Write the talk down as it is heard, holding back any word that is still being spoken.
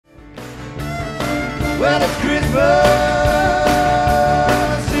Well, it's Christmas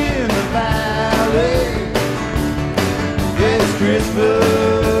in the valley. It's Christmas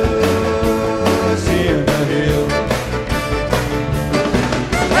in the hills.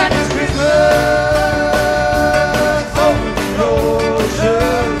 And it's Christmas over the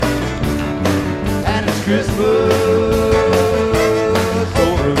ocean. And it's Christmas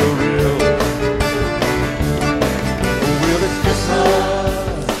over the river. Well, it's Christmas,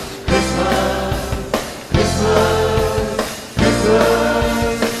 Christmas, Christmas, Christmas,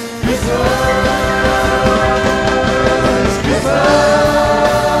 Christmas, Christmas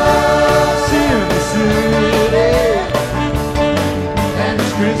in the city. And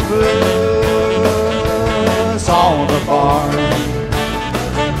it's Christmas on the farm.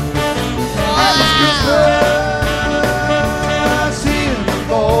 And it's Christmas